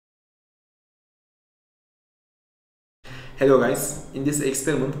Hello guys, in this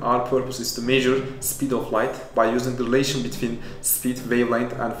experiment our purpose is to measure speed of light by using the relation between speed,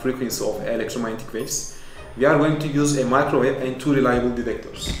 wavelength and frequency of electromagnetic waves. We are going to use a microwave and two reliable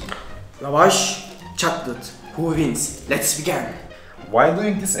detectors. Lavash, chocolate, who wins? Let's begin. While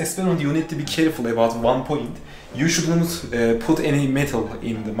doing this experiment you need to be careful about one point. You shouldn't put any metal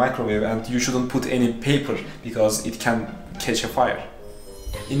in the microwave and you shouldn't put any paper because it can catch a fire.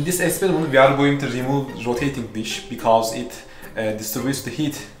 In this experiment we are going to remove rotating dish because it distributes the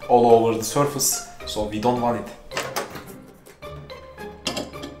heat all over the surface, so we don't want it.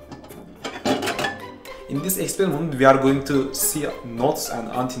 In this experiment we are going to see nodes and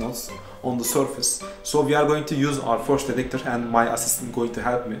antinodes on the surface, so we are going to use our first detector and my assistant is going to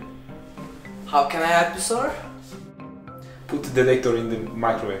help me. How can I help you, sir? Put the detector in the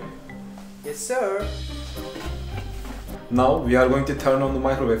microwave. Yes, sir. Now we are going to turn on the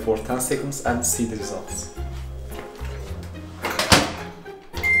microwave for 10 seconds and see the results.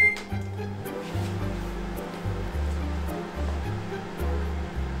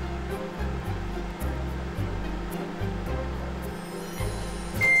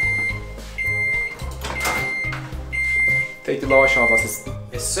 Take the lavash out, assistant.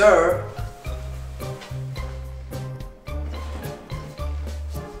 Yes, sir.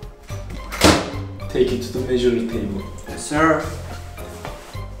 Take it to the measuring table. Yes, sir.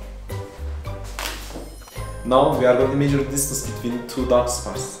 Now we are going to measure the distance between two dark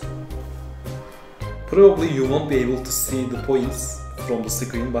spots. Probably you won't be able to see the points from the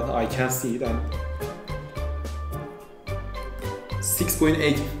screen, but I can see it, and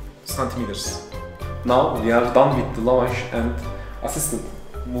 6.8 centimeters. Now we are done with the lavash and assistant,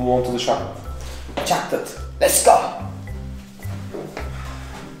 move on to the chocolate. Chocolate, let's go.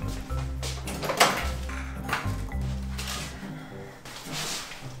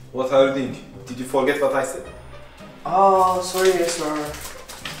 What are you doing? Did you forget what I said? Oh, sorry, sir.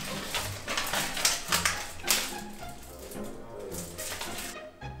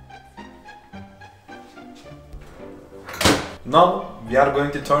 Now we are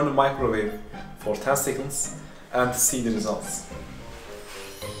going to turn the microwave for 10 seconds and see the results.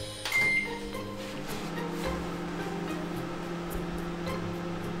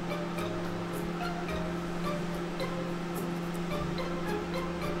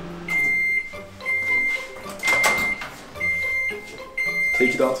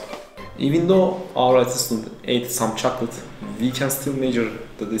 Take it out. Even though our assistant ate some chocolate, we can still measure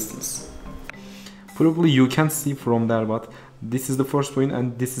the distance. Probably you can't see from there, but this is the first point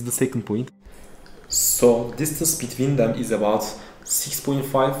and this is the second point. So distance between them is about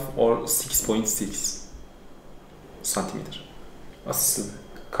 6.5 or 6.6 centimeter. Assistant,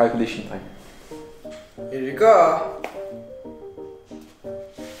 calculation time. Here you go.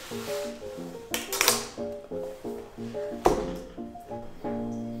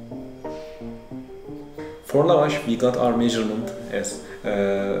 For lavash, we got our measurement as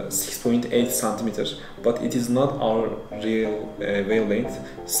 6.8 centimeters, but it is not our real wavelength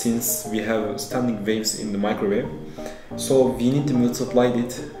since we have standing waves in the microwave. So we need to multiply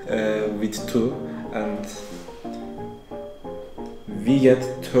it with 2 and we get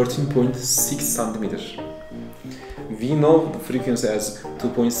 13.6 centimeters. We know the frequency as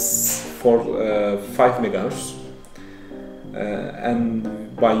 2.45 megahertz and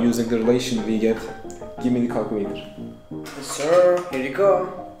by using the relation we get. Give me the calculator. Yes, sir. Here you go.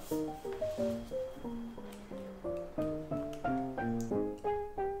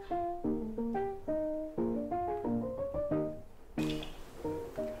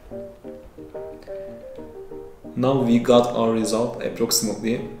 Now we got our result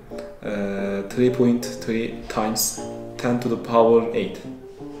approximately 3.3 times 10 to the power 8.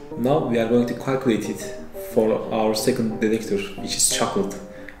 Now we are going to calculate it for our second detector, which is chocolate,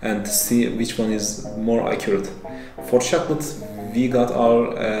 and see which one is more accurate. For chocolate, we got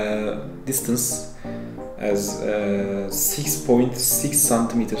our distance as 6.6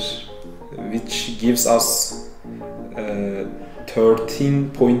 centimeters, which gives us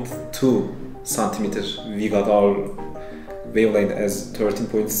 13.2 centimeters. We got our wavelength as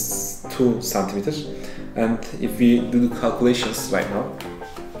 13.2 centimeters, and if we do the calculations right now,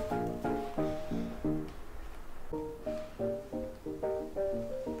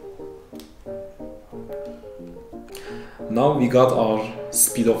 now we got our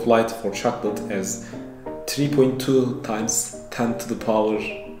speed of light for chocolate as 3.2 times 10 to the power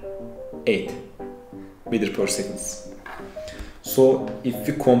 8 meters per second. So if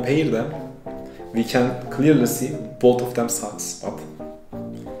we compare them, we can clearly see both of them sides, but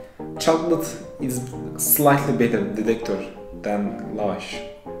chocolate is slightly better detector than lavash.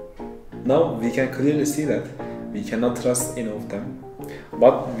 Now we can clearly see that We cannot trust any of them.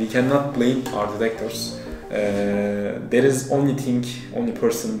 But we cannot blame our detectors. There is only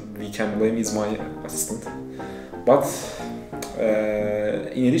person we can blame is my assistant. But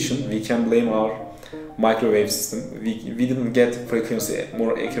in addition, we can blame our microwave system. We didn't get frequency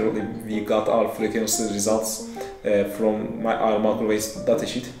more accurately. We got our frequency results from our microwave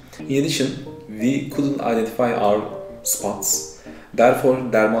datasheet. In addition, we couldn't identify our spots. Therefore,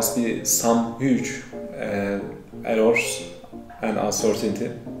 there must be some huge errors and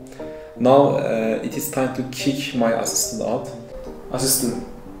uncertainty. Now it is time to kick my assistant out. Assistant,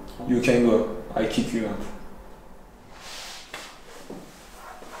 you can go. I kick you out.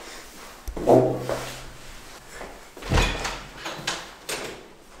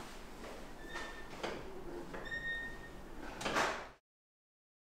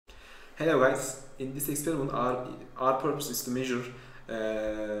 Hello guys, in this experiment our purpose is to measure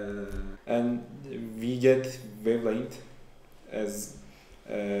and we get wavelength as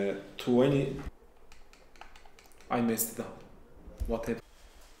 20. I messed it up. What happened?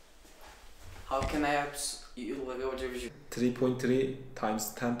 How can I help you with your division? 3.3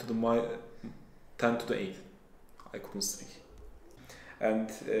 times 10 to the 8. I couldn't speak. And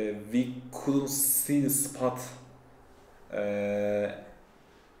we couldn't see the spot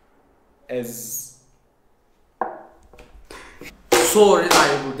as So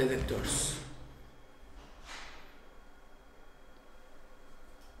reliable detectors.